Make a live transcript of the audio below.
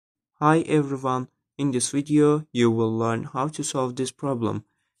Hi everyone, in this video you will learn how to solve this problem.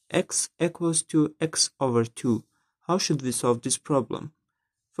 X equals to x over 2. How should we solve this problem?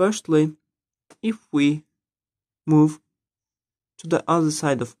 Firstly, if we move to the other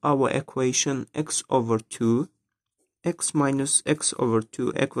side of our equation x over 2, x minus x over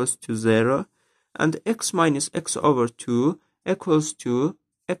 2 equals to 0, and x minus x over 2 equals to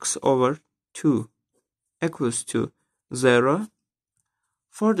x over 2 equals to 0.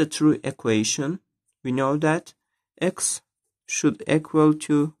 For the true equation, we know that x should equal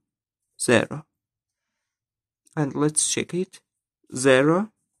to 0. And let's check it.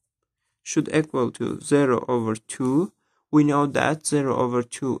 0 should equal to 0 over 2. We know that 0 over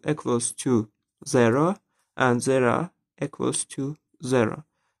 2 equals to 0 and 0 equals to 0.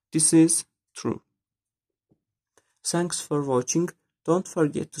 This is true. Thanks for watching. Don't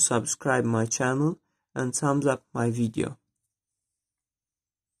forget to subscribe my channel and thumbs up my video.